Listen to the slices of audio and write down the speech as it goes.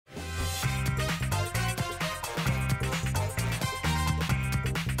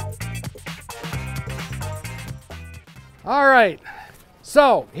All right,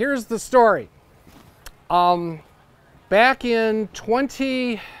 so here's the story. Back in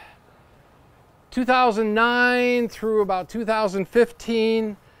 2009 through about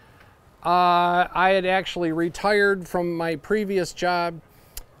 2015, I had actually retired from my previous job.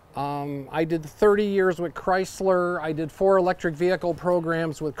 I did 30 years with Chrysler. I did 4 electric vehicle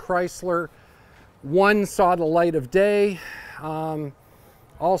programs with Chrysler. One saw the light of day.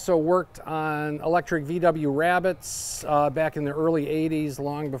 Also worked on electric VW Rabbits back in the early 80s,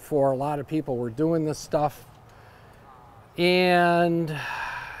 long before a lot of people were doing this stuff. And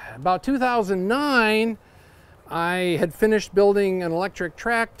about 2009, I had finished building an electric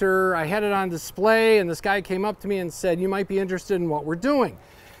tractor. I had it on display, and this guy came up to me and said, "You might be interested in what we're doing."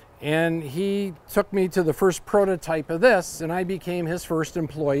 And he took me to the first prototype of this, and I became his first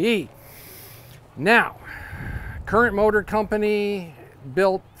employee. Now, current motor company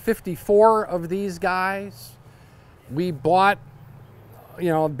built 54 of these guys. We bought,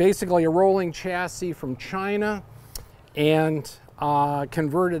 basically a rolling chassis from China and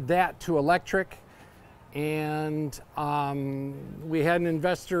converted that to electric. And we had an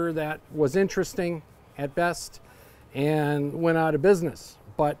investor that was interesting at best and went out of business.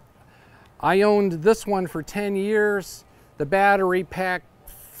 But I owned this one for 10 years. The battery pack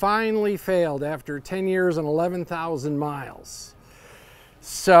finally failed after 10 years and 11,000 miles.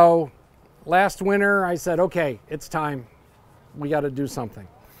 So last winter I said, okay, it's time. We got to do something.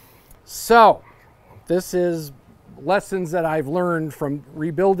 So this is lessons that I've learned from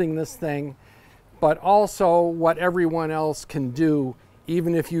rebuilding this thing, but also what everyone else can do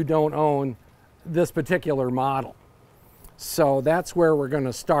even if you don't own this particular model. So that's where we're going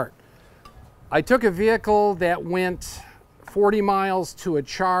to start. I took a vehicle that went 40 miles to a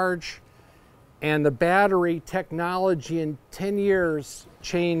charge, and the battery technology in 10 years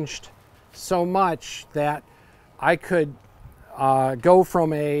changed so much that I could go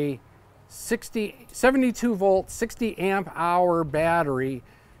from a 72 volt, 60 amp hour battery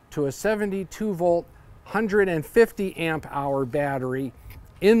to a 72 volt, 150 amp hour battery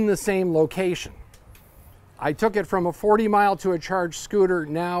in the same location. I took it from a 40 mile to a charge scooter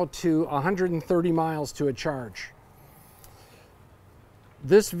now to 130 miles to a charge.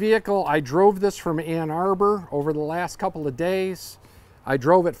 This vehicle, I drove this from Ann Arbor over the last couple of days. I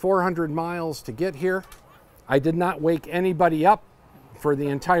drove it 400 miles to get here. I did not wake anybody up for the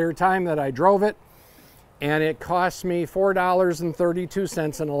entire time that I drove it, and it cost me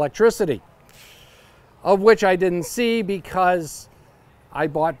 $4.32 in electricity, of which I didn't see because I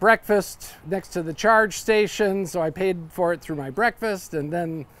bought breakfast next to the charge station, so I paid for it through my breakfast, and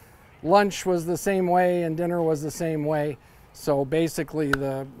then lunch was the same way and dinner was the same way. So basically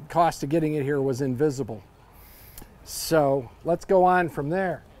the cost of getting it here was invisible. So let's go on from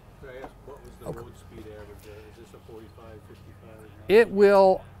there. Could I ask, what was the road speed average? Is this a 45,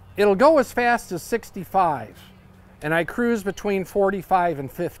 55? It'll go as fast as 65, and I cruise between 45 and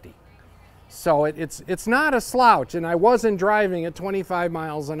 50. So it's not a slouch, and I wasn't driving at 25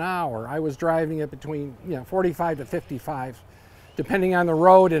 miles an hour. I was driving it between 45 to 55, depending on the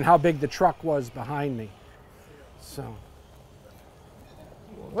road and how big the truck was behind me. So,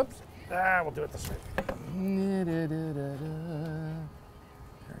 whoops, we'll do it this way. There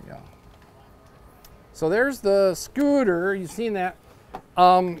we go. So there's the scooter, you've seen that.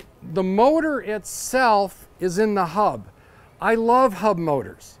 The motor itself is in the hub. I love hub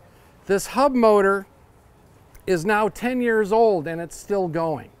motors. This hub motor is now 10 years old and it's still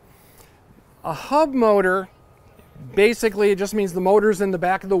going. A hub motor, basically it just means the motor's in the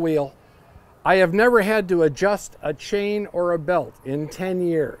back of the wheel. I have never had to adjust a chain or a belt in 10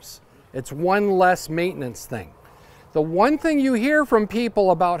 years. It's one less maintenance thing. The one thing you hear from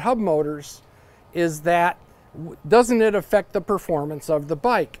people about hub motors is that, doesn't it affect the performance of the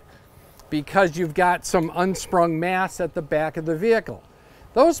bike? Because you've got some unsprung mass at the back of the vehicle.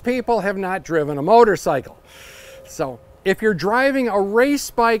 Those people have not driven a motorcycle. So if you're driving a race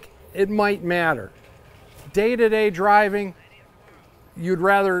bike, it might matter. Day-to-day driving, you'd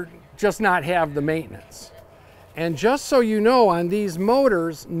rather just not have the maintenance. And just so you know, on these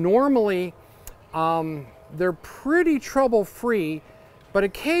motors, normally they're pretty trouble-free, but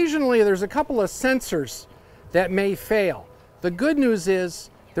occasionally there's a couple of sensors that may fail. The good news is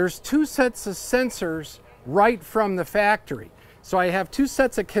there's 2 sets of sensors right from the factory. So I have 2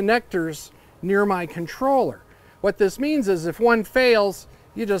 sets of connectors near my controller. What this means is if one fails,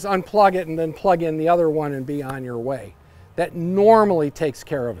 you just unplug it and then plug in the other one and be on your way. That normally takes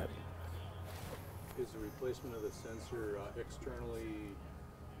care of it. Is the replacement of the sensor externally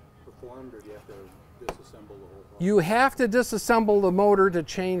performed, or do you have to disassemble the whole part? You have to disassemble the motor to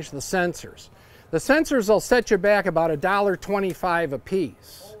change the sensors. The sensors will set you back about $1.25 a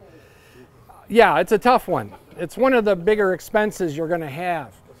piece. Yeah, it's a tough one. It's one of the bigger expenses you're going to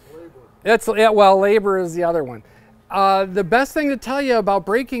have. Well, labor is the other one. The best thing to tell you about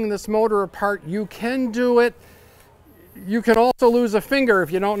breaking this motor apart, you can do it. You can also lose a finger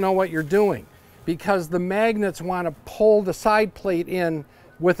if you don't know what you're doing, because the magnets want to pull the side plate in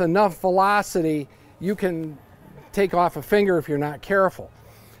with enough velocity. You can take off a finger if you're not careful.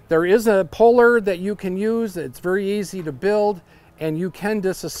 There is a puller that you can use. It's very easy to build, and you can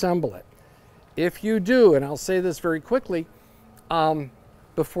disassemble it. If you do, and I'll say this very quickly,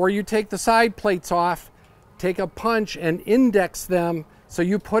 before you take the side plates off, take a punch and index them so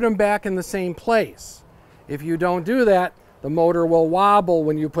you put them back in the same place. If you don't do that, the motor will wobble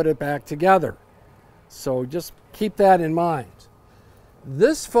when you put it back together. So just keep that in mind.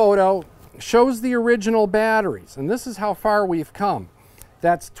 This photo shows the original batteries, and this is how far we've come.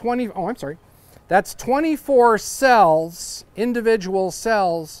 That's 24 cells, individual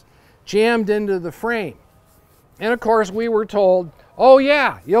cells, jammed into the frame. And of course we were told, oh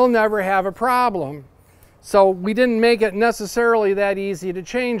yeah, you'll never have a problem. So we didn't make it necessarily that easy to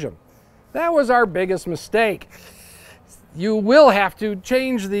change them. That was our biggest mistake. You will have to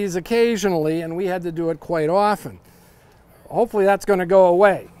change these occasionally, and we had to do it quite often. Hopefully that's going to go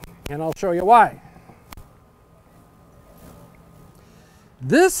away, and I'll show you why.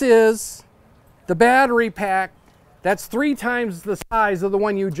 This is the battery pack that's 3 times the size of the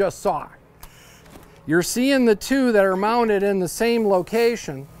one you just saw. You're seeing the 2 that are mounted in the same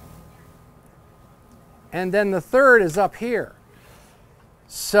location, and then the third is up here.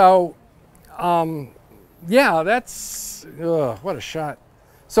 So, yeah, that's, what a shot.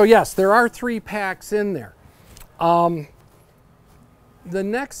 So yes, there are 3 packs in there. The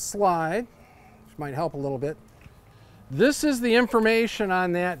next slide, which might help a little bit, this is the information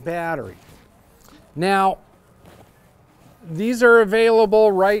on that battery. Now, these are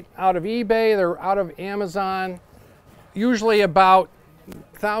available right out of eBay, they're out of Amazon, usually about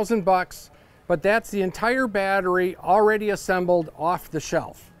 $1,000, but that's the entire battery already assembled off the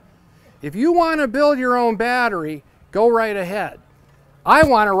shelf. If you want to build your own battery, go right ahead. I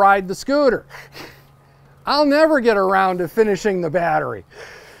want to ride the scooter. I'll never get around to finishing the battery.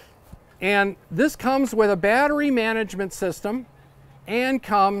 And this comes with a battery management system and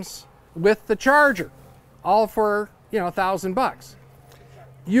comes with the charger, all for, you know, $1,000.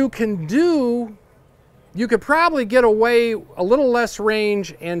 You could probably get away a little less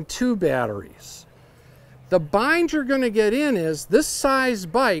range and 2 batteries. The bind you're going to get in is this size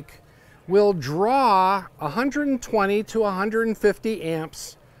bike will draw 120 to 150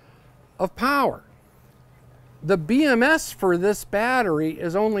 amps of power. The BMS for this battery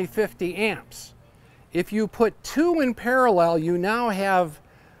is only 50 amps. If you put 2 in parallel, you now have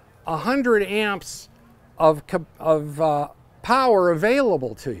 100 amps of power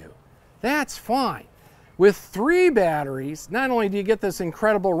available to you. That's fine. With 3 batteries, not only do you get this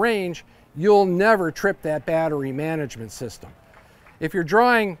incredible range, you'll never trip that battery management system. If you're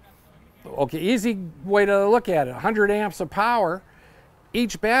drawing, okay, easy way to look at it, 100 amps of power,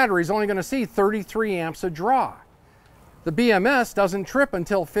 each battery is only going to see 33 amps of draw. The BMS doesn't trip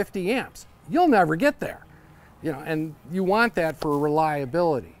until 50 amps. You'll never get there, you know, and you want that for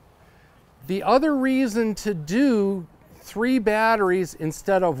reliability. The other reason to do 3 batteries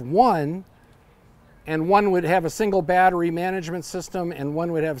instead of 1, and 1 would have a single battery management system and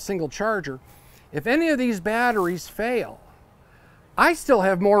 1 would have a single charger, if any of these batteries fail, I still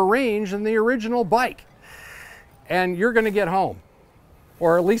have more range than the original bike, and you're going to get home,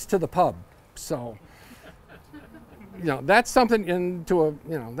 or at least to the pub. So, you know, that's something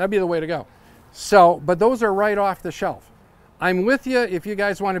that'd be the way to go. So, but those are right off the shelf. I'm with you if you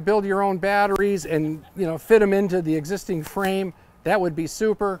guys want to build your own batteries and, you know, fit them into the existing frame. That would be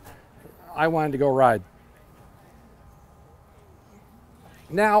super. I wanted to go ride.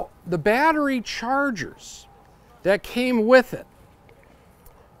 Now, the battery chargers that came with it,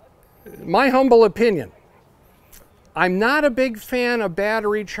 my humble opinion, I'm not a big fan of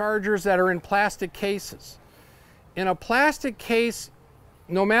battery chargers that are in plastic cases. In a plastic case,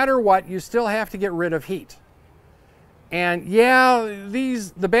 no matter what, you still have to get rid of heat. And yeah,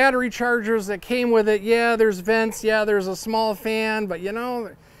 the battery chargers that came with it, yeah, there's vents, yeah, there's a small fan, but you know,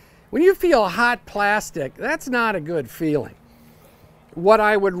 when you feel hot plastic, that's not a good feeling. What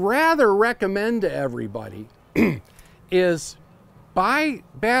I would rather recommend to everybody is buy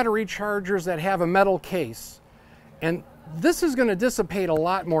battery chargers that have a metal case, and this is going to dissipate a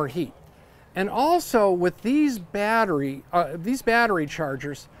lot more heat. And also with these battery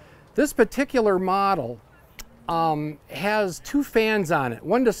chargers, this particular model has two fans on it,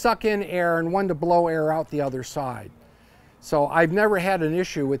 one to suck in air and one to blow air out the other side. So I've never had an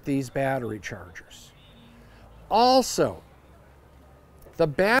issue with these battery chargers. Also, the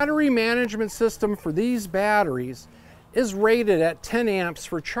battery management system for these batteries is rated at 10 amps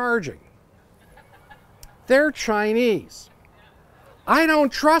for charging. They're Chinese. I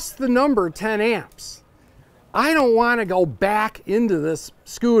don't trust the number 10 amps. I don't want to go back into this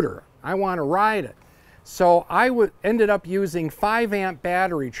scooter. I want to ride it. So I ended up using 5 amp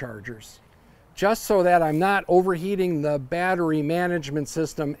battery chargers just so that I'm not overheating the battery management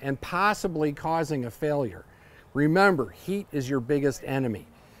system and possibly causing a failure. Remember, heat is your biggest enemy.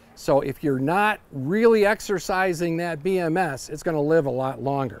 So if you're not really exercising that BMS, it's going to live a lot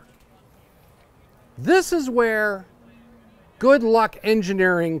longer. This is where good luck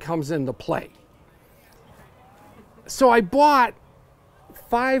engineering comes into play. So I bought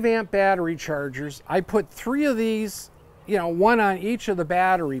 5 amp battery chargers. I put 3 of these, one on each of the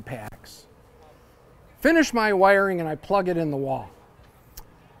battery packs. Finish my wiring and I plug it in the wall.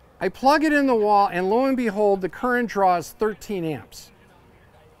 I plug it in the wall and lo and behold, the current draws 13 amps.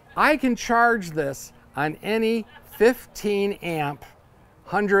 I can charge this on any 15 amp,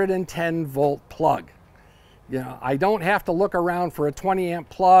 110 volt plug. I don't have to look around for a 20 amp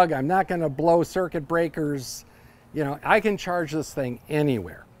plug. I'm not going to blow circuit breakers. I can charge this thing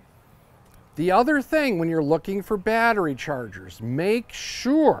anywhere. The other thing when you're looking for battery chargers, make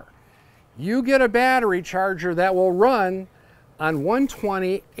sure you get a battery charger that will run on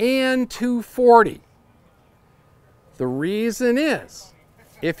 120 and 240. The reason is,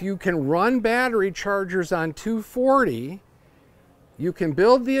 if you can run battery chargers on 240, you can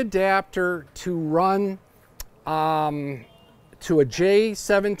build the adapter to run to a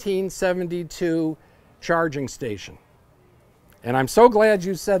J1772 charging station. And I'm so glad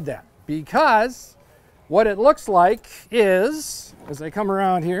you said that, because what it looks like is, as I come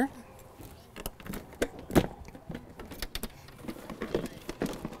around here,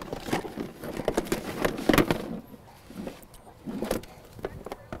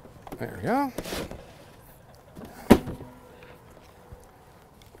 there we go.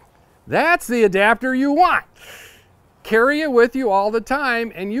 That's the adapter you want. Carry it with you all the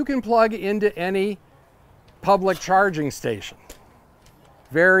time and you can plug into any public charging station.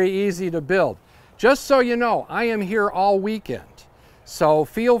 Very easy to build. Just so you know, I am here all weekend. So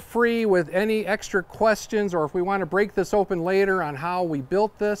feel free with any extra questions, or if we want to break this open later on how we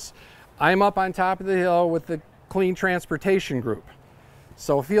built this, I'm up on top of the hill with the Clean Transportation Group.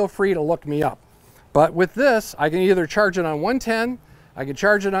 So feel free to look me up. But with this, I can either charge it on 110, I can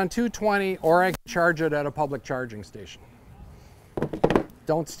charge it on 220, or I can charge it at a public charging station.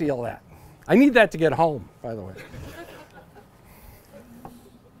 Don't steal that. I need that to get home, by the way.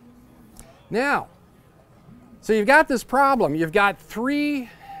 Now, so you've got this problem. You've got 3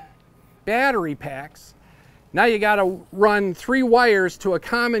 battery packs. Now you got to run 3 wires to a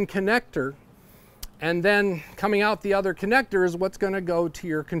common connector, and then coming out the other connector is what's going to go to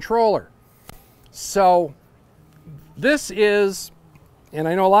your controller. So this is, and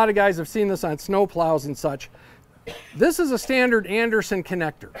I know a lot of guys have seen this on snowplows and such, this is a standard Anderson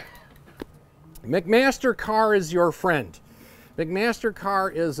connector. McMaster-Carr is your friend.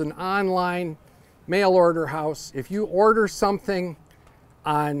 McMaster-Carr is an online mail order house. If you order something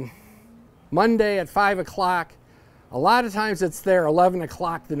on Monday at 5 o'clock, a lot of times it's there 11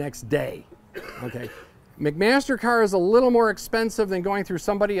 o'clock the next day. Okay. McMaster-Carr is a little more expensive than going through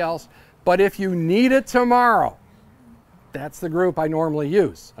somebody else, but if you need it tomorrow, that's the group I normally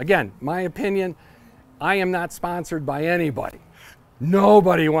use. Again, my opinion, I am not sponsored by anybody.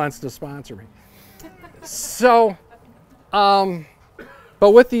 Nobody wants to sponsor me. So, but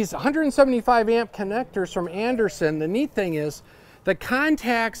with these 175 amp connectors from Anderson, the neat thing is the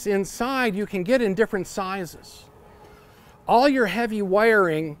contacts inside you can get in different sizes. All your heavy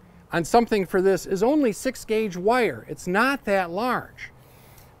wiring on something for this is only 6-gauge wire. It's not that large.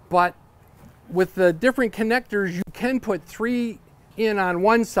 But with the different connectors, you can put 3 in on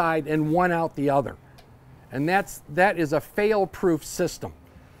one side and 1 out the other. And that is a fail-proof system.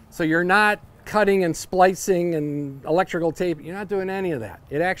 So you're not cutting and splicing and electrical tape. You're not doing any of that.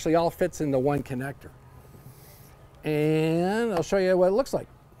 It actually all fits into one connector. And I'll show you what it looks like.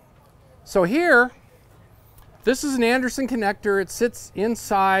 So here, this is an Anderson connector. It sits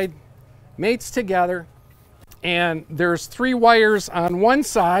inside, mates together, and there's 3 wires on one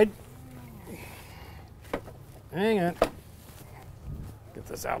side. Hang on. Get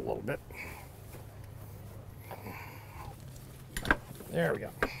this out a little bit. There we go.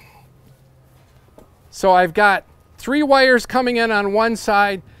 So I've got 3 wires coming in on one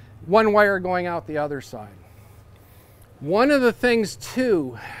side, 1 wire going out the other side. One of the things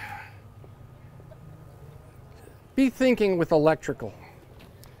too, be thinking with electrical.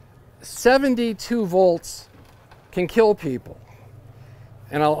 72 volts can kill people.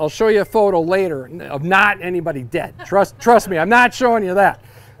 And I'll show you a photo later of not anybody dead. Trust me, I'm not showing you that.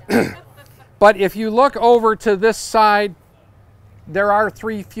 But if you look over to this side, there are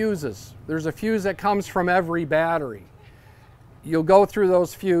 3 fuses. There's a fuse that comes from every battery. You'll go through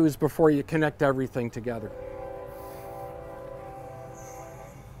those fuses before you connect everything together.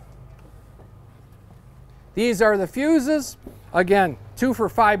 These are the fuses. Again, 2 for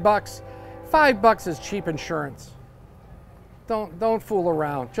 $5. $5 is cheap insurance. Don't fool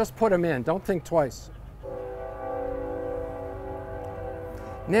around. Just put them in. Don't think twice.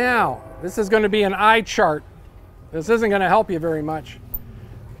 Now, this is going to be an eye chart. This isn't going to help you very much.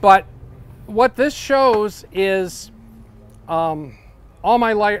 But what this shows is all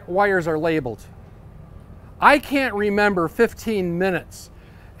my wires are labeled. I can't remember 15 minutes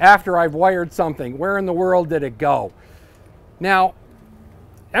after I've wired something. Where in the world did it go? Now,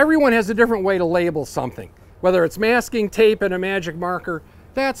 everyone has a different way to label something. Whether it's masking tape and a magic marker,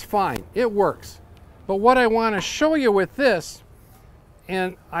 that's fine. It works. But what I want to show you with this,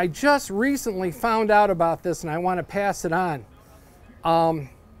 and I just recently found out about this and I want to pass it on.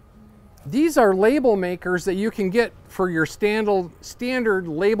 These are label makers that you can get for your standard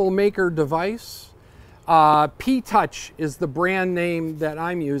label maker device. P-Touch is the brand name that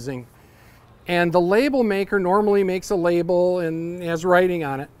I'm using. And the label maker normally makes a label and has writing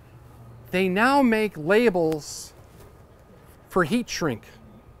on it. They now make labels for heat shrink.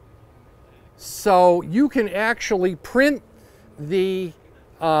 So you can actually print the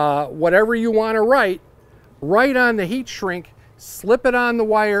whatever you want to write on the heat shrink, slip it on the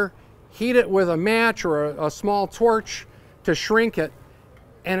wire, heat it with a match or a small torch to shrink it,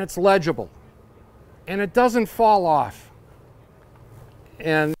 and it's legible. And it doesn't fall off.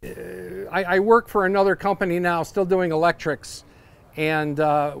 And I work for another company now, still doing electrics. And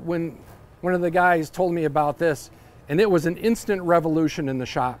when one of the guys told me about this, and it was an instant revolution in the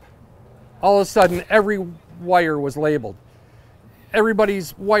shop. All of a sudden, every wire was labeled.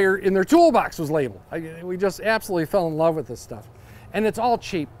 Everybody's wire in their toolbox was labeled. We just absolutely fell in love with this stuff. And it's all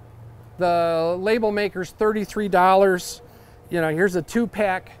cheap. The label maker's $33. You know, here's a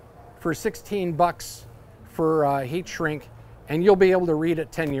 2-pack for $16 for heat shrink, and you'll be able to read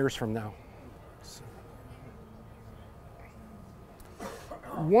it 10 years from now.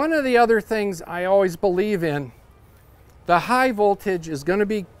 One of the other things I always believe in, the high voltage is going to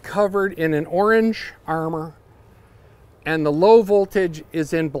be covered in an orange armor, and the low voltage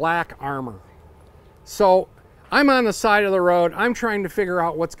is in black armor. So I'm on the side of the road. I'm trying to figure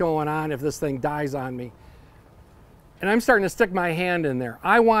out what's going on if this thing dies on me. And I'm starting to stick my hand in there.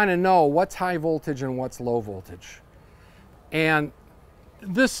 I want to know what's high voltage and what's low voltage. And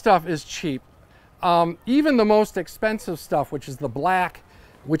this stuff is cheap. Even the most expensive stuff, which is the black,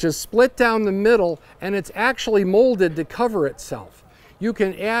 which is split down the middle, and it's actually molded to cover itself. You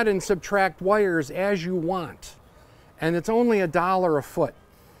can add and subtract wires as you want. And it's only $1 a foot.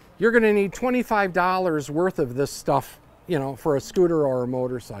 You're going to need $25 worth of this stuff, you know, for a scooter or a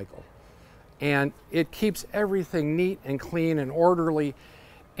motorcycle. And it keeps everything neat and clean and orderly.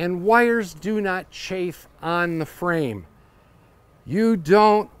 And wires do not chafe on the frame. You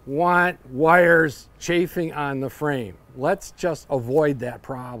don't want wires chafing on the frame. Let's just avoid that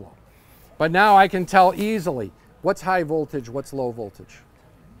problem. But now I can tell easily what's high voltage, what's low voltage.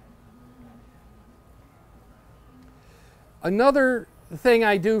 Another thing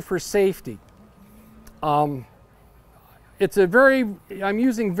I do for safety, I'm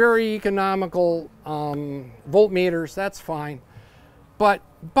using very economical voltmeters, that's fine. But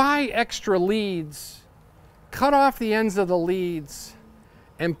buy extra leads, cut off the ends of the leads,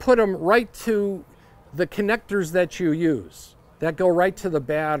 and put them right to the connectors that you use, that go right to the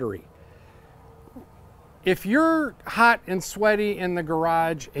battery. If you're hot and sweaty in the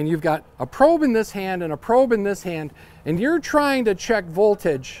garage and you've got a probe in this hand and a probe in this hand, and you're trying to check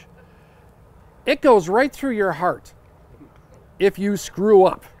voltage, it goes right through your heart if you screw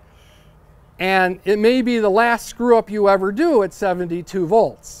up. And it may be the last screw up you ever do at 72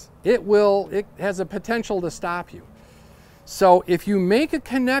 volts. It has a potential to stop you. So if you make a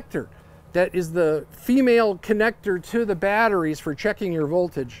connector that is the female connector to the batteries for checking your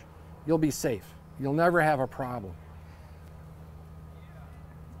voltage, you'll be safe. You'll never have a problem.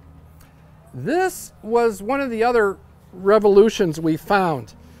 This was one of the other revolutions we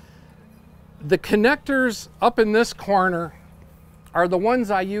found. The connectors up in this corner are the ones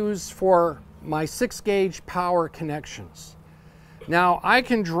I use for my 6-gauge power connections. Now I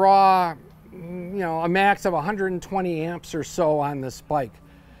can draw a max of 120 amps or so on this bike.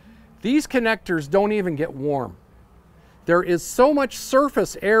 These connectors don't even get warm. There is so much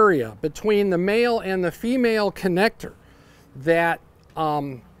surface area between the male and the female connector that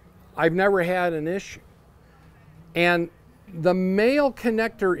I've never had an issue. And the male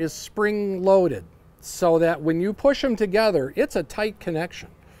connector is spring loaded so that when you push them together, it's a tight connection.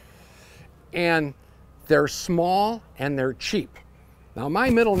 And they're small and they're cheap. Now my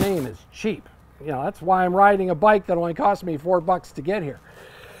middle name is cheap. That's why I'm riding a bike that only cost me $4 to get here.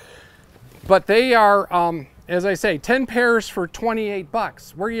 But they are, as I say, 10 pairs for 28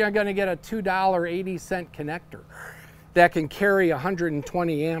 bucks. Where are you going to get a $2.80 connector that can carry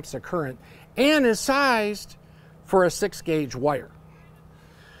 120 amps of current and is sized for a 6-gauge wire?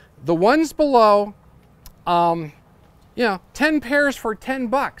 The ones below, 10 pairs for 10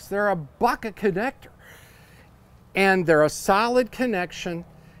 bucks. They're a buck a connector. And they're a solid connection,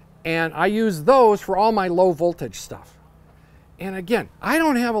 and I use those for all my low voltage stuff. And again, I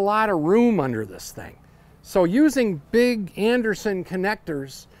don't have a lot of room under this thing. So using big Anderson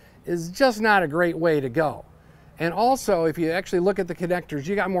connectors is just not a great way to go. And also, if you actually look at the connectors,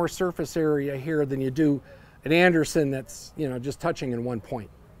 you got more surface area here than you do an Anderson that's, just touching in one point.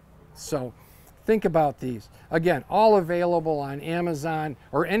 So think about these. Again, all available on Amazon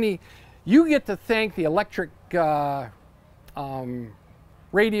or any. You get to thank the electric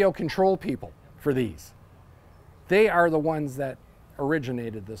radio control people for these. They are the ones that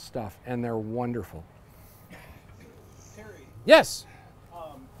originated this stuff, and they're wonderful. Terry. Yes.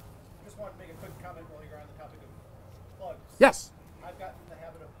 Just want to make a quick comment while you're on the topic of plugs. Yes. I've gotten in the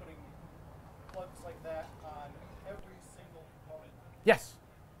habit of putting plugs like that on every single component. Yes.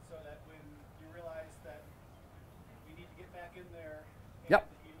 So that when you realize that you need to get back in there, and Yep.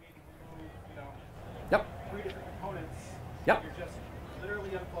 you need to remove, Yep. 3 different components. Yep. You're just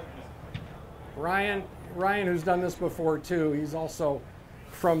literally unplugging this. Ryan, who's done this before too, he's also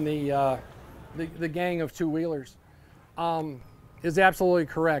from the gang of two-wheelers, is absolutely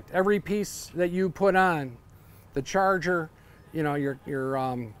correct. Every piece that you put on, the charger, your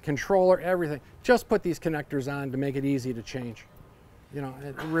controller, everything, just put these connectors on to make it easy to change.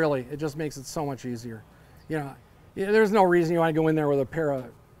 It just makes it so much easier. There's no reason you want to go in there with a pair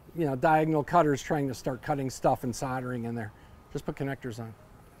of, diagonal cutters trying to start cutting stuff and soldering in there. Just put connectors on.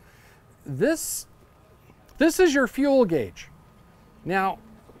 This is your fuel gauge. Now,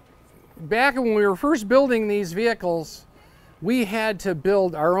 back when we were first building these vehicles, we had to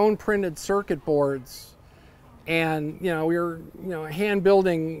build our own printed circuit boards, and we were hand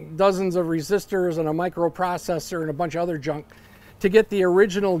building dozens of resistors and a microprocessor and a bunch of other junk to get the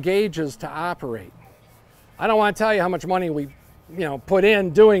original gauges to operate. I don't want to tell you how much money we put in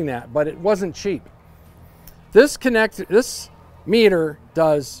doing that, but it wasn't cheap. This meter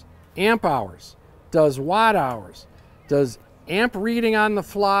does amp hours, does watt hours, does amp reading on the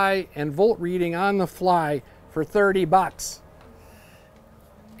fly and volt reading on the fly for 30 bucks.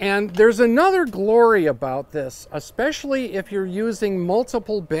 And there's another glory about this, especially if you're using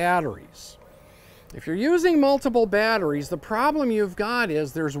multiple batteries. If you're using multiple batteries, the problem you've got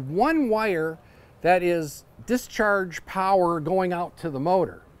is there's one wire that is discharge power going out to the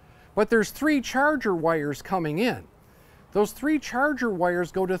motor, but there's 3 charger wires coming in. Those 3 charger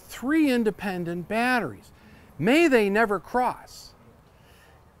wires go to 3 independent batteries. May they never cross.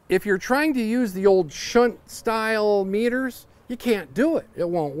 If you're trying to use the old shunt style meters, you can't do it. It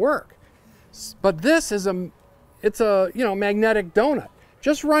won't work. But this is it's a magnetic donut.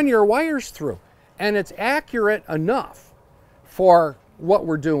 Just run your wires through, and it's accurate enough for what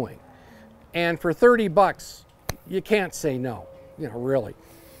we're doing. And for 30 bucks, you can't say no. Really.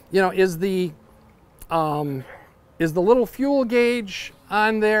 Is the little fuel gauge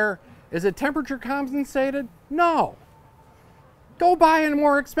on there, is it temperature compensated? No. Go buy a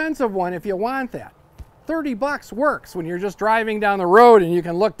more expensive one if you want that. 30 bucks works when you're just driving down the road and you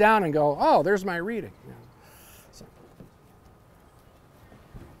can look down and go, oh, there's my reading. So,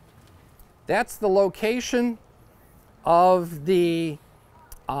 that's the location of the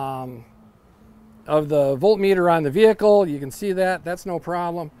voltmeter on the vehicle. You can see that. That's no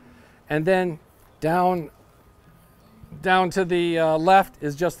problem. And then down to the left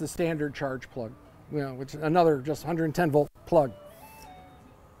is just the standard charge plug, which is another just 110 volt plug.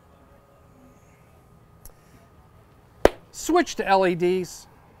 Switch to LEDs.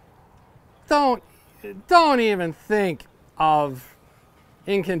 Don't even think of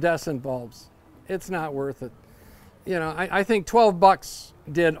incandescent bulbs. It's not worth it. I think 12 bucks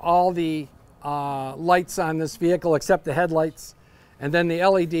did all the lights on this vehicle except the headlights, and then the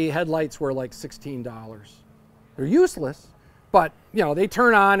LED headlights were like $16. They're useless, but you know, they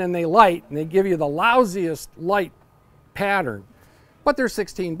turn on and they light and they give you the lousiest light pattern, but they're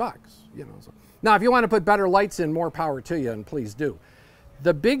 16 bucks, you know. So. Now, if you want to put better lights in, more power to you, and please do.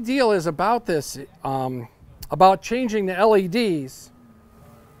 The big deal is about this, about changing the LEDs.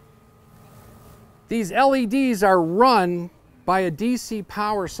 These LEDs are run by a DC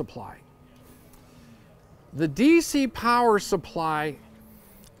power supply. The DC power supply,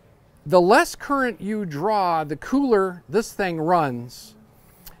 the less current you draw, the cooler this thing runs,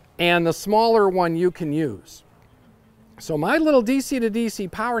 and the smaller one you can use. So my little DC to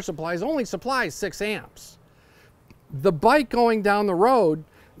DC power supplies only supplies 6 amps. The bike going down the road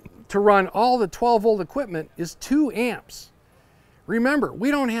to run all the 12-volt equipment is 2 amps. Remember,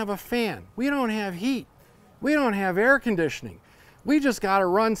 we don't have a fan, we don't have heat, we don't have air conditioning. We just got to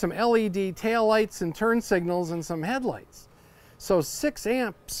run some LED taillights and turn signals and some headlights. So 6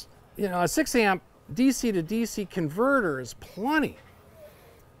 amps, you know, a 6 amp DC to DC converter is plenty.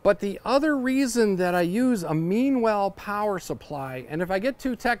 But the other reason that I use a Meanwell power supply, and if I get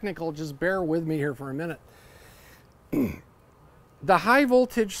too technical, just bear with me here for a minute. The high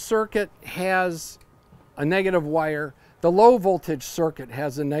voltage circuit has a negative wire. The low voltage circuit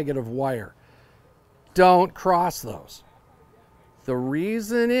has a negative wire. Don't cross those. The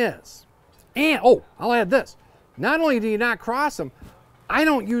reason is, and oh, I'll add this. Not only do you not cross them, I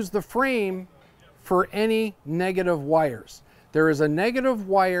don't use the frame for any negative wires. There is a negative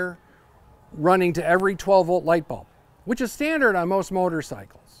wire running to every 12-volt light bulb, which is standard on most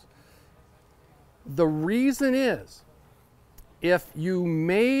motorcycles. The reason is, if you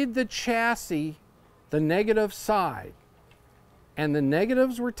made the chassis the negative side, and the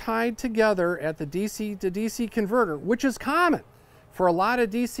negatives were tied together at the DC to DC converter, which is common for a lot of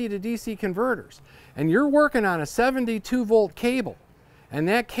DC to DC converters, and you're working on a 72-volt cable, and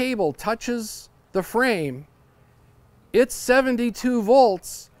that cable touches the frame, it's 72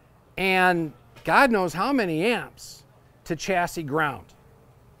 volts and God knows how many amps to chassis ground.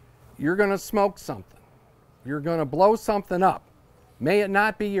 You're going to smoke something. You're going to blow something up. May it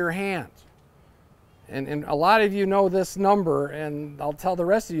not be your hand. And a lot of you know this number, and I'll tell the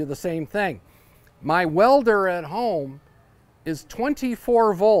rest of you the same thing. My welder at home is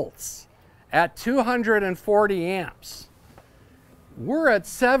 24 volts at 240 amps. We're at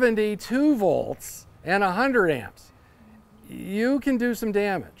 72 volts and 100 amps. You can do some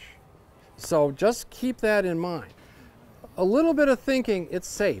damage. So just keep that in mind. A little bit of thinking, it's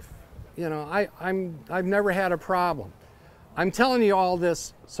safe. You know, I've never had a problem. I'm telling you all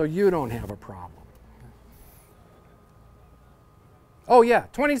this so you don't have a problem. Oh yeah,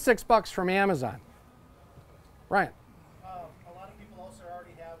 26 bucks from Amazon. Ryan. A lot of people also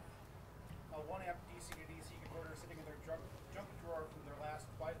already have a 1 amp DC to DC converter sitting in their junk drawer from their last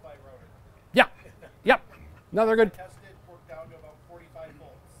Wi-Fi router. Yeah. Yep. No, they're good. Tested, worked down to about 45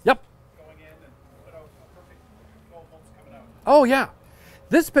 volts. Yep. Going in and put out a perfect 12 volts coming out. Oh yeah.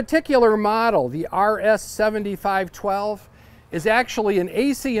 This particular model, the RS7512, is actually an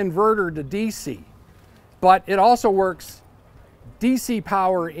AC inverter to DC, but it also works DC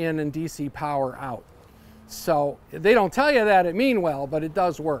power in and DC power out. So they don't tell you that at Meanwell, but it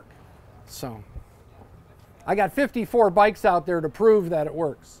does work. So I got 54 bikes out there to prove that it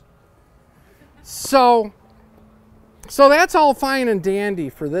works. So that's all fine and dandy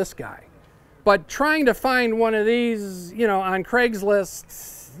for this guy. But trying to find one of these, you know, on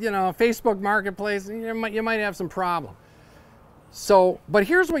Craigslist, you know, Facebook Marketplace, you might have some problem. So, but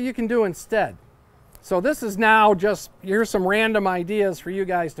here's what you can do instead. So this is now just, here's some random ideas for you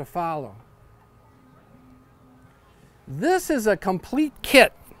guys to follow. This is a complete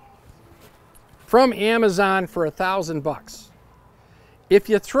kit from Amazon for $1,000. If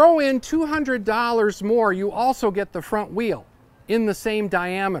you throw in $200 more, you also get the front wheel in the same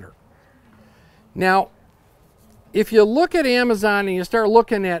diameter. Now, if you look at Amazon and you start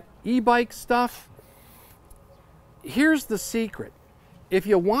looking at e-bike stuff, here's the secret. If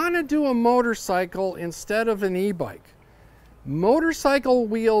you want to do a motorcycle instead of an e-bike, motorcycle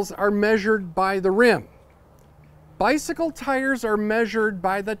wheels are measured by the rim. Bicycle tires are measured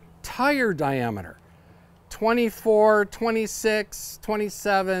by the tire diameter. 24, 26,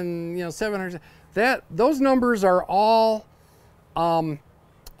 27, you know, 700. Those numbers are all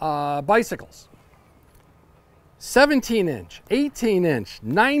bicycles. 17-inch, 18-inch,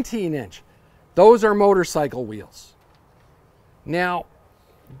 19-inch. Those are motorcycle wheels. Now,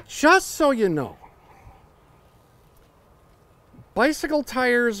 just so you know, bicycle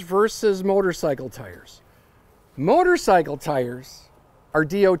tires versus motorcycle tires. Motorcycle tires are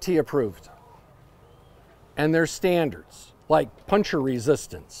DOT approved. And there's standards like puncture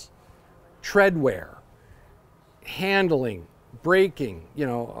resistance, tread wear, handling, braking, you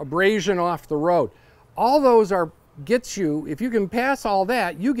know, abrasion off the road. All those gets you, if you can pass all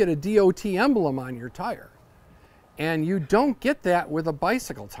that, you get a DOT emblem on your tire. And you don't get that with a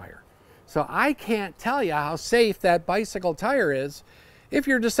bicycle tire. So I can't tell you how safe that bicycle tire is if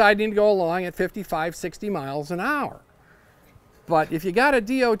you're deciding to go along at 55, 60 miles an hour. But if you got a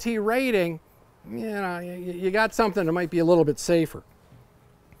DOT rating, you know, you got something that might be a little bit safer.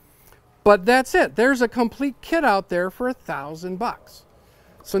 But that's it. There's a complete kit out there for $1,000.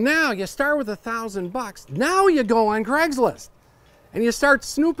 So now you start with $1,000. Now you go on Craigslist and you start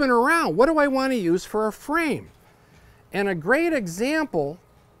snooping around. What do I want to use for a frame? And a great example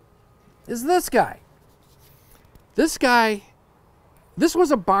is this guy. This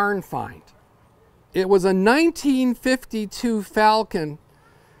was a barn find. It was a 1952 Falcon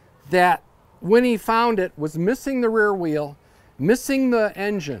that, when he found it, was missing the rear wheel, missing the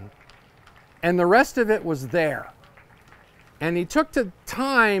engine, and the rest of it was there. And he took the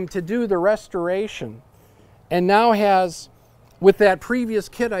time to do the restoration, and now has, with that previous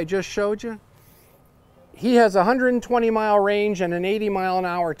kit I just showed you, he has 120 mile range and an 80 mile an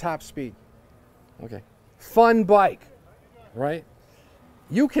hour top speed. Okay, fun bike, right?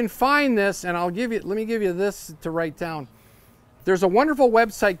 You can find this, and let me give you this to write down. There's a wonderful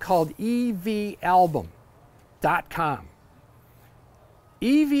website called evalbum.com.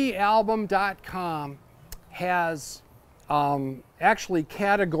 evalbum.com has actually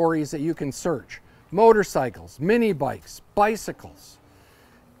categories that you can search. Motorcycles, mini bikes, bicycles.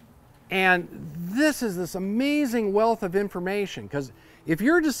 And this is this amazing wealth of information, because if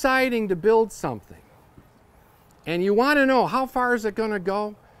you're deciding to build something and you want to know how far is it going to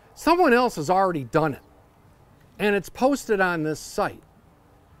go, someone else has already done it. And it's posted on this site.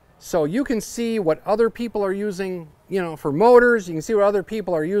 So you can see what other people are using, you know, for motors. You can see what other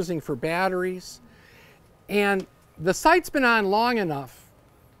people are using for batteries. And the site's been on long enough,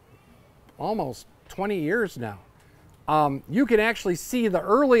 almost 20 years now. You can actually see the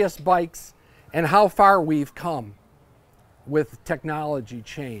earliest bikes and how far we've come with technology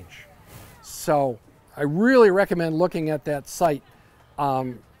change. So I really recommend looking at that site,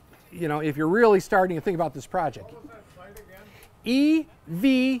 you know, if you're really starting to think about this project. What was that site again?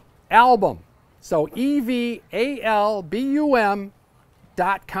 evalbum. So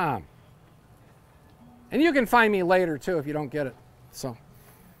evalbum.com. And you can find me later too if you don't get it. So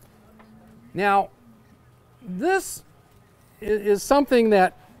now, this is something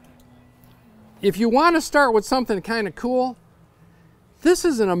that, if you want to start with something kind of cool, this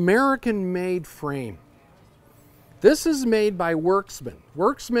is an American-made frame. This is made by Worksman.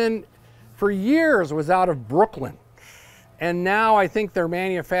 Worksman, for years, was out of Brooklyn. And now I think their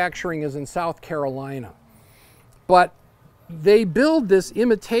manufacturing is in South Carolina. But they build this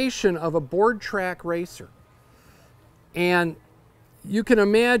imitation of a board track racer. And you can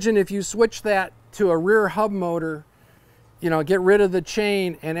imagine if you switch that to a rear hub motor, you know, get rid of the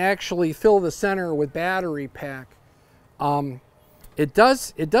chain and actually fill the center with battery pack. It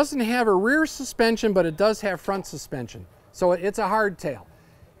doesn't have a rear suspension, but it does have front suspension. So it's a hardtail,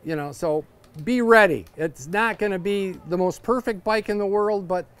 you know, so be ready. It's not going to be the most perfect bike in the world,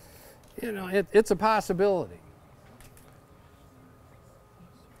 but, you know, it's a possibility.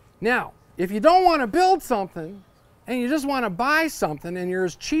 Now, if you don't want to build something and you just want to buy something and you're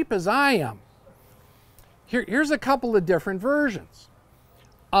as cheap as I am, here's a couple of different versions.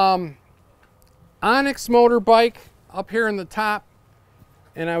 Onyx motorbike up here in the top,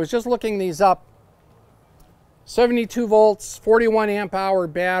 and I was just looking these up. 72 volts, 41 amp hour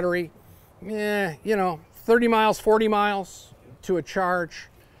battery, you know, 30 miles, 40 miles to a charge.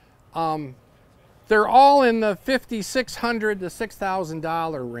 They're all in the $5,600 to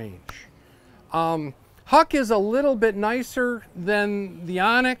 $6,000 range. Huck is a little bit nicer than the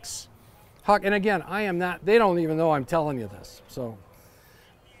Onyx. Huck, and again, I am not, they don't even know I'm telling you this, so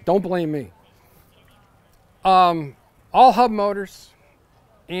don't blame me. All hub motors,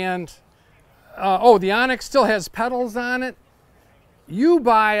 and oh, the Onyx still has pedals on it. You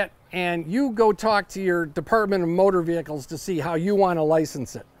buy it and you go talk to your Department of Motor Vehicles to see how you want to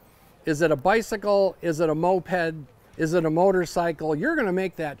license it. Is it a bicycle? Is it a moped? Is it a motorcycle? You're going to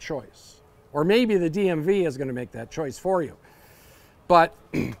make that choice. Or maybe the DMV is going to make that choice for you. But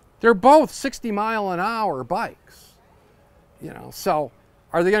they're both 60 mile an hour bikes. You know, so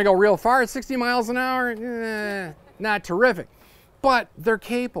are they going to go real far at 60 miles an hour? Not terrific. But they're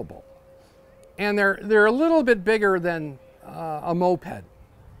capable. And they're a little bit bigger than a moped.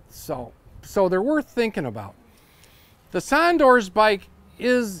 So they're worth thinking about. The Sondor's bike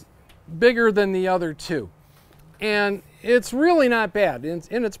is bigger than the other two. And it's really not bad.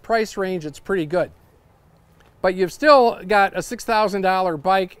 In its price range, it's pretty good. but you've still got a $6,000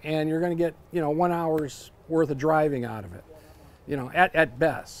 bike, and you're going to get, 1 hour's worth of driving out of it, at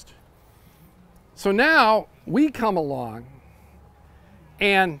best. So now we come along,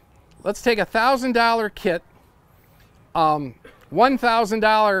 and let's take a $1,000 kit,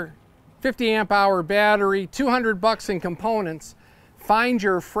 $1,000 50 amp hour battery, $200 in components, find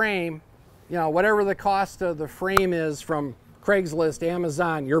your frame, whatever the cost of the frame is from Craigslist,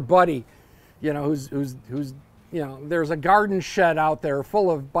 Amazon, your buddy, who's there's a garden shed out there full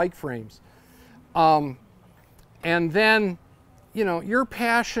of bike frames. And then, your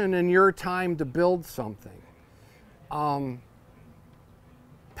passion and your time to build something.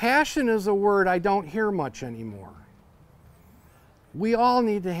 Passion is a word I don't hear much anymore. We all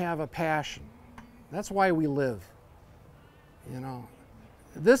need to have a passion. That's why we live.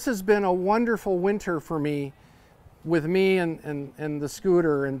 This has been a wonderful winter for me, with me and the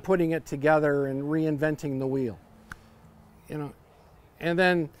scooter, and putting it together and reinventing the wheel. And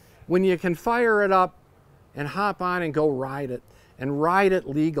then when you can fire it up and hop on and go ride it, and ride it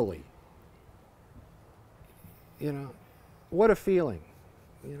legally, what a feeling.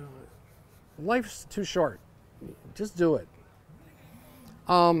 Life's too short. Just do it.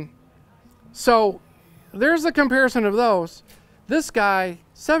 So there's a comparison of those. This guy,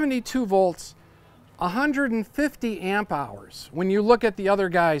 72 volts, 150 amp hours. When you look at the other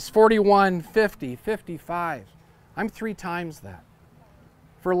guys, 41, 50, 55. I'm 3 times that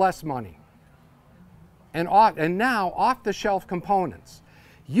for less money. And now off-the-shelf components.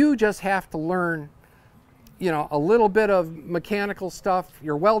 You just have to learn, a little bit of mechanical stuff.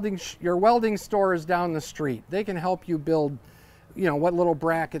 Your welding store is down the street. They can help you build, what little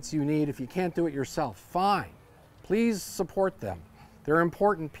brackets you need. If you can't do it yourself, fine. Please support them. They're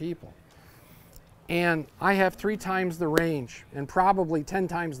important people. And I have 3 times the range and probably 10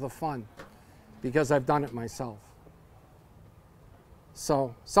 times the fun because I've done it myself.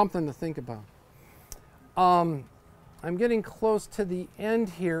 So something to think about. I'm getting close to the end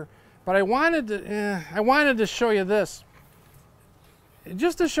here, but I wanted to show you this,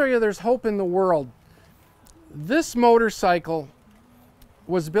 just to show you there's hope in the world. This motorcycle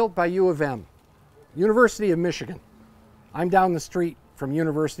was built by U of M, University of Michigan. I'm down the street from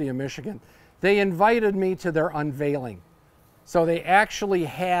University of Michigan. They invited me to their unveiling. So they actually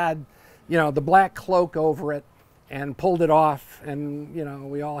had, the black cloak over it and pulled it off, and,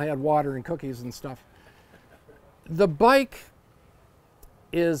 we all had water and cookies and stuff. The bike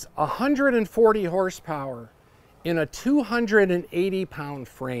is 140 horsepower in a 280-pound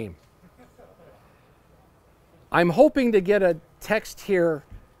frame. I'm hoping to get a text here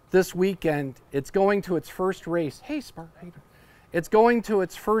this weekend. It's going to its first race. Hey, Spark. It's going to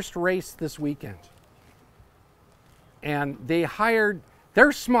its first race this weekend. And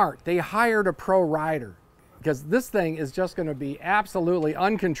they're smart. They hired a pro rider because this thing is just going to be absolutely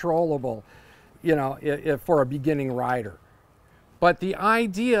uncontrollable, for a beginning rider. But the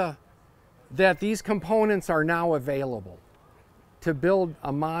idea that these components are now available to build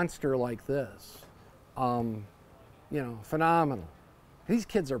a monster like this, phenomenal. These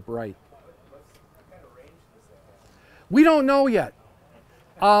kids are bright. We don't know yet.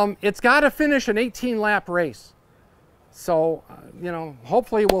 It's got to finish an 18-lap race. So,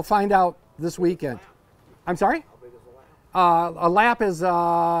 hopefully we'll find out this weekend. I'm sorry? A lap is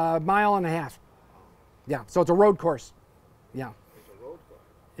a mile and a half. Yeah, so it's a road course. Yeah. It's a road course.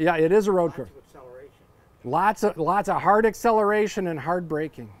 Yeah, it is a road course. Lots of acceleration. Lots of hard acceleration and hard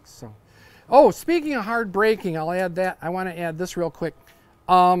braking. So, speaking of hard braking, I'll add that. I want to add this real quick.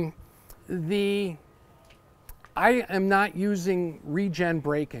 I am not using regen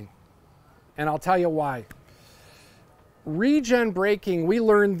braking, and I'll tell you why. Regen braking, we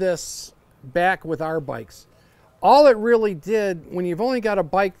learned this back with our bikes. All it really did, when you've only got a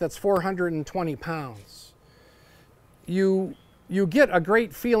bike that's 420 pounds, you get a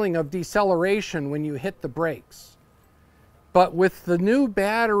great feeling of deceleration when you hit the brakes. But with the new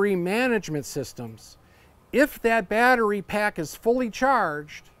battery management systems, if that battery pack is fully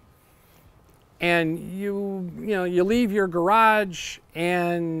charged and you leave your garage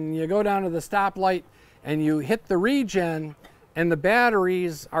and you go down to the stoplight and you hit the regen and the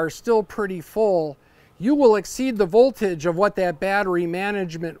batteries are still pretty full, you will exceed the voltage of what that battery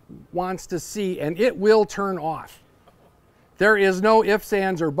management wants to see, and it will turn off. There is no ifs,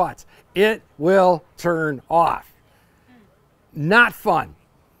 ands, or buts. It will turn off. Not fun,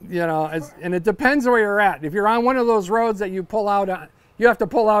 and it depends where you're at. If you're on one of those roads that you pull out on, you have to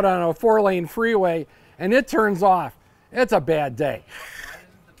pull out on a 4-lane freeway, and it turns off, it's a bad day. Why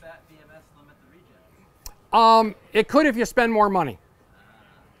doesn't the BMS limit the regen? It could if you spend more money.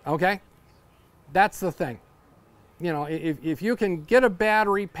 Okay? That's the thing. You know, if you can get a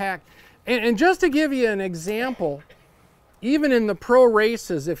battery pack, and just to give you an example, even in the pro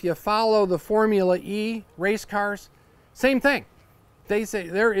races, if you follow the Formula E race cars, same thing. They say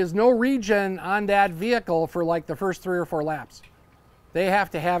there is no regen on that vehicle for like the first 3 or 4 laps. They have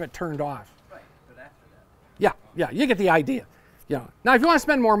to have it turned off. Right, but after that. Yeah, you get the idea. You know, now if you want to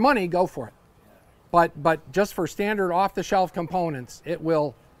spend more money, go for it. But just for standard off-the-shelf components, it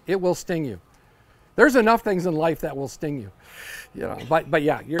will sting you. There's enough things in life that will sting you. You know, but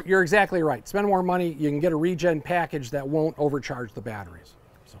yeah, you're exactly right. Spend more money, you can get a regen package that won't overcharge the batteries.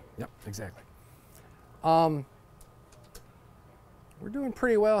 So, yep, exactly. We're doing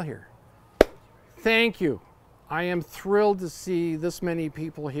pretty well here. Thank you. I am thrilled to see this many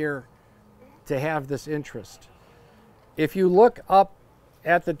people here to have this interest. If you look up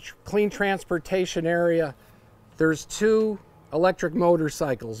at the clean transportation area, there's 2 electric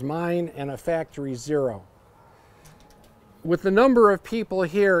motorcycles, mine and a factory zero. With the number of people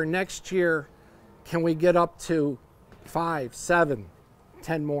here next year, can we get up to 5, 7,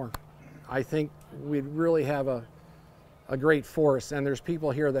 10 more? I think we'd really have a great force, and there's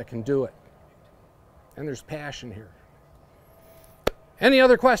people here that can do it. And there's passion here. Any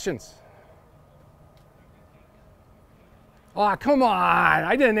other questions? Oh, come on.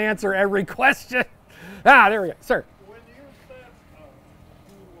 I didn't answer every question. There we go. Sir. When you said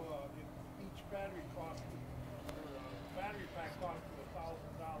each battery cost, or battery pack cost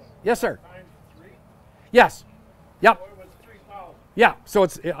 $1,000. Yes, sir. Times 3? Yes. Yep. So it was 3,000. Yeah. So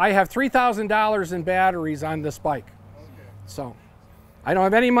I have $3,000 in batteries on this bike. Okay. So I don't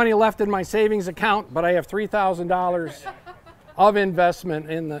have any money left in my savings account, but I have $3,000 of investment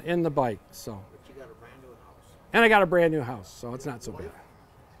in the bike. So. But you got a brand new house. And I got a brand new house, so it's not so bad.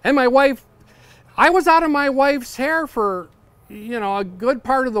 And my wife, I was out of my wife's hair for, you know, a good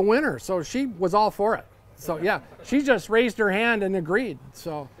part of the winter, so she was all for it. So yeah, she just raised her hand and agreed.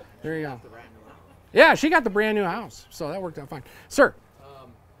 So there you go. The brand new house. Yeah, she got the brand new house, so that worked out fine. Sir. I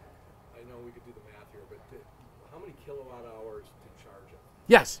know we could do the math here, but how many kilowatt hours to charge it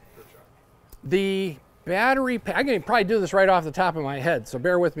Yes. per charge? The battery pack, I can probably do this right off the top of my head, so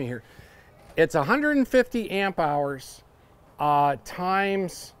bear with me here. It's 150 amp hours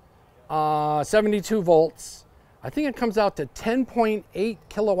times 72 volts. I think it comes out to 10.8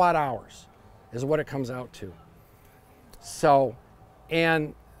 kilowatt hours is what it comes out to. So,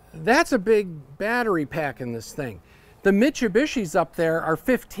 and that's a big battery pack in this thing. The Mitsubishis up there are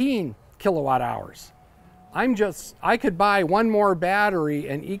 15 kilowatt hours. I could buy one more battery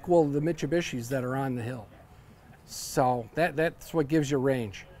and equal the Mitsubishis that are on the hill. So that's what gives you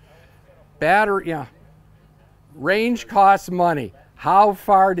range. Battery, yeah. Range costs money. How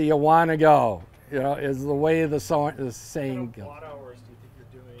far do you want to go? You know, is the way the saying goes. What hours do you think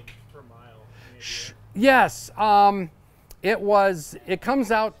you're doing per mile? Yes, it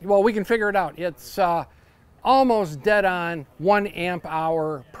comes out, well, we can figure it out. It's almost dead on 1 amp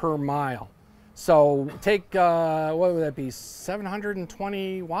hour per mile. So take, what would that be,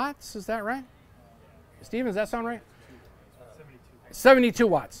 720 watts, is that right? Steven, does that sound right? 72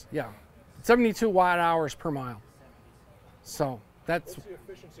 watts, yeah. 72 watt hours per mile. So that's... What's the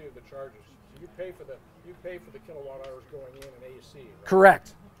efficiency of the chargers? You pay for the kilowatt hours going in and AC, right?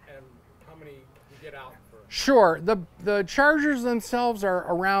 Correct. And how many you get out for? Sure. The chargers themselves are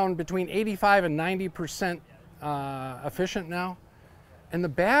around between 85 and 90% efficient now. And the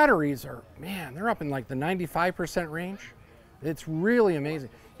batteries are, man, they're up in like the 95% range. It's really amazing.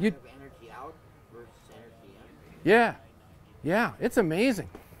 Energy out versus energy in. Yeah, it's amazing.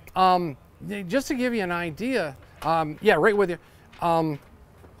 Just to give you an idea, yeah, right with you.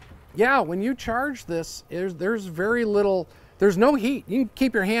 Yeah, when you charge this, there's very little, there's no heat. You can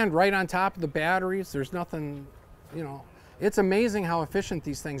keep your hand right on top of the batteries. There's nothing, you know, it's amazing how efficient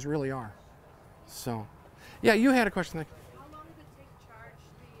these things really are. So, yeah, you had a question there. How long does it take to charge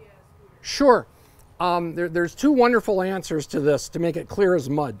the Sure. scooter? There's 2 wonderful answers to this to make it clear as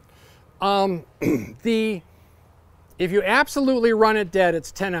mud. If you absolutely run it dead,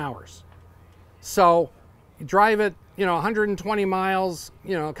 it's 10 hours. So you drive it, you know, 120 miles,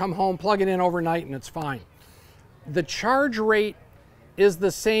 you know, come home, plug it in overnight, and it's fine. The charge rate is the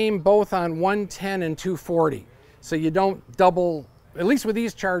same both on 110 and 240. So you don't double, at least with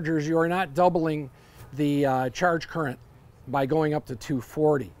these chargers, you are not doubling the charge current by going up to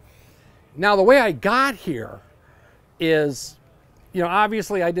 240. Now, the way I got here is, you know,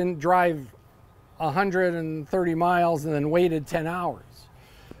 obviously I didn't drive 130 miles and then waited 10 hours.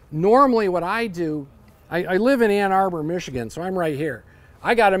 Normally what I do, I live in Ann Arbor, Michigan, so I'm right here.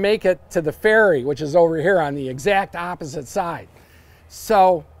 I got to make it to the ferry, which is over here on the exact opposite side.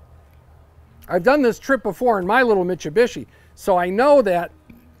 So I've done this trip before in my little Mitsubishi, so I know that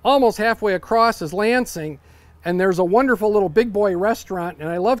almost halfway across is Lansing, and there's a wonderful little big boy restaurant, and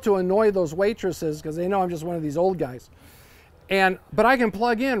I love to annoy those waitresses because they know I'm just one of these old guys. But I can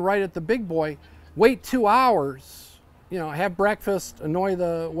plug in right at the big boy, wait 2 hours, you know, have breakfast, annoy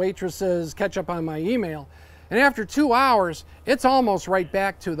the waitresses, catch up on my email, and after 2 hours, it's almost right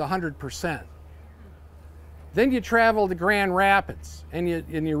back to the 100%. Then you travel to Grand Rapids and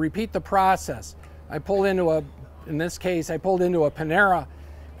you repeat the process. I pulled into in this case, I pulled into a Panera,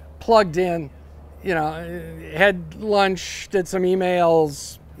 plugged in, you know, had lunch, did some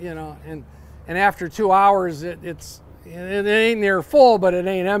emails, you know, and after 2 hours, it ain't near full, but it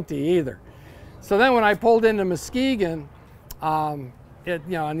ain't empty either. So then when I pulled into Muskegon, you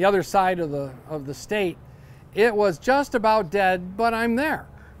know, on the other side of the state, it was just about dead, but I'm there,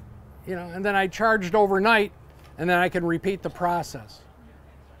 you know, and then I charged overnight, and then I can repeat the process.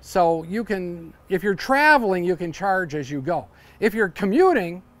 So you can, if you're traveling, you can charge as you go. If you're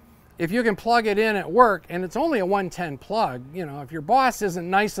commuting, if you can plug it in at work, and it's only a 110 plug, you know, if your boss isn't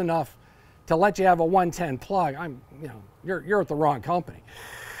nice enough to let you have a 110 plug, you know, you're at the wrong company.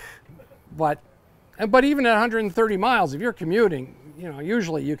 But even at 130 miles, if you're commuting, you know,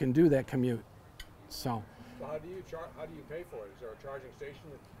 usually you can do that commute. So how do you pay for it? Is there a charging station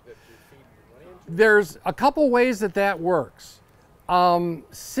that you feed money into? there's a couple ways that works.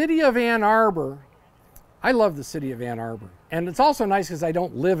 City of Ann Arbor, I love the city of Ann Arbor, and it's also nice because I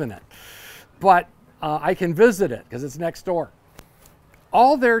don't live in it, but I can visit it because it's next door.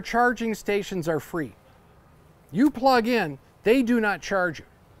 All their charging stations are free. You plug in, they do not charge you.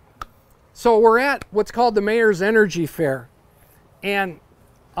 So we're at what's called the Mayor's Energy Fair, and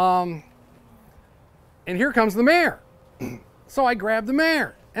here comes the mayor. So I grabbed the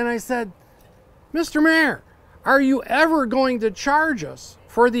mayor and I said, Mr. Mayor, are you ever going to charge us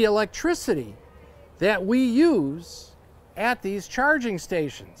for the electricity that we use at these charging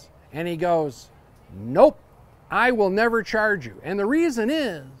stations? And he goes, nope, I will never charge you. And the reason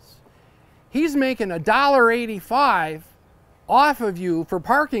is, he's making $1.85 off of you for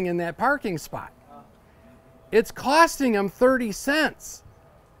parking in that parking spot. It's costing him 30 cents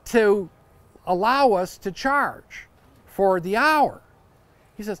to allow us to charge for the hour.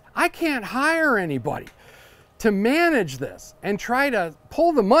 He says, I can't hire anybody to manage this and try to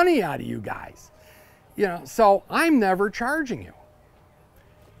pull the money out of you guys. You know, so I'm never charging you.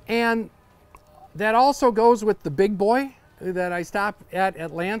 And that also goes with the big boy that I stop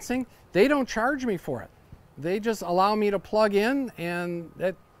at Lansing. They don't charge me for it. They just allow me to plug in, and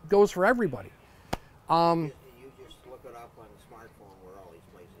that goes for everybody. You just look it up on the smartphone where all these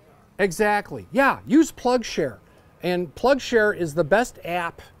places are. Exactly. Yeah, use PlugShare. And PlugShare is the best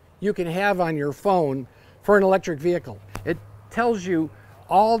app you can have on your phone for an electric vehicle. It tells you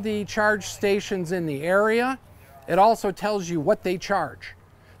all the charge stations in the area. It also tells you what they charge.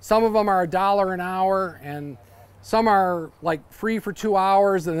 Some of them are $1 an hour, and some are like free for 2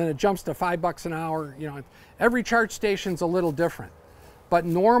 hours, and then it jumps to $5 an hour. You know, every charge station's a little different. But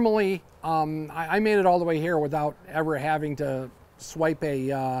normally, I made it all the way here without ever having to swipe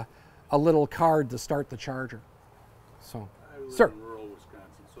a little card to start the charger. So, I live sir. in rural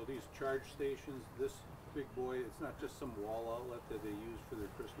Wisconsin, so these charge stations, this big boy, it's not just some wall outlet that they use for their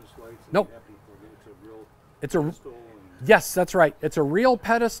Christmas lights. And Nope. they have to plug in. It's a real It's a pedestal and Yes, that's right. It's a real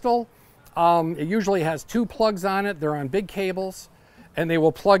pedestal. It usually has 2 plugs on it. They're on big cables, and they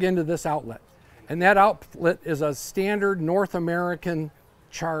will plug into this outlet. And that outlet is a standard North American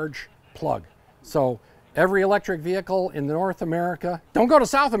charge plug. So every electric vehicle in North America, don't go to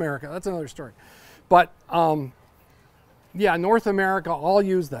South America, that's another story. But yeah, North America all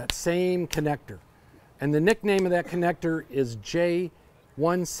use that same connector. And the nickname of that connector is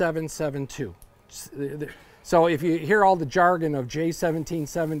J1772. So if you hear all the jargon of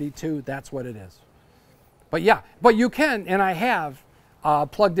J1772, that's what it is. But yeah, but you can, and I have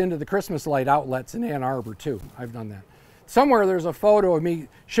plugged into the Christmas light outlets in Ann Arbor too. I've done that. Somewhere there's a photo of me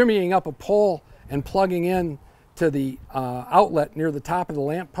shimmying up a pole and plugging in to the outlet near the top of the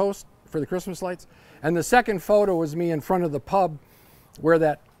lamp post for the Christmas lights. And the second photo was me in front of the pub where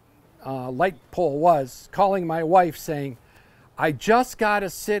that light pole was, calling my wife saying, I just got to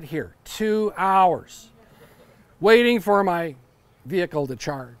sit here 2 hours waiting for my vehicle to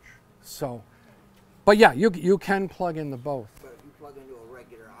charge. So, but yeah, you can plug in the both. But if you plug into a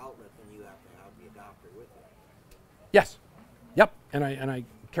regular outlet, then you have to have the adapter with you. Yes. Yep. And I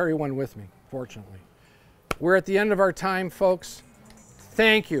carry one with me, fortunately. We're at the end of our time, folks.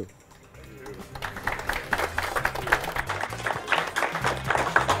 Thank you.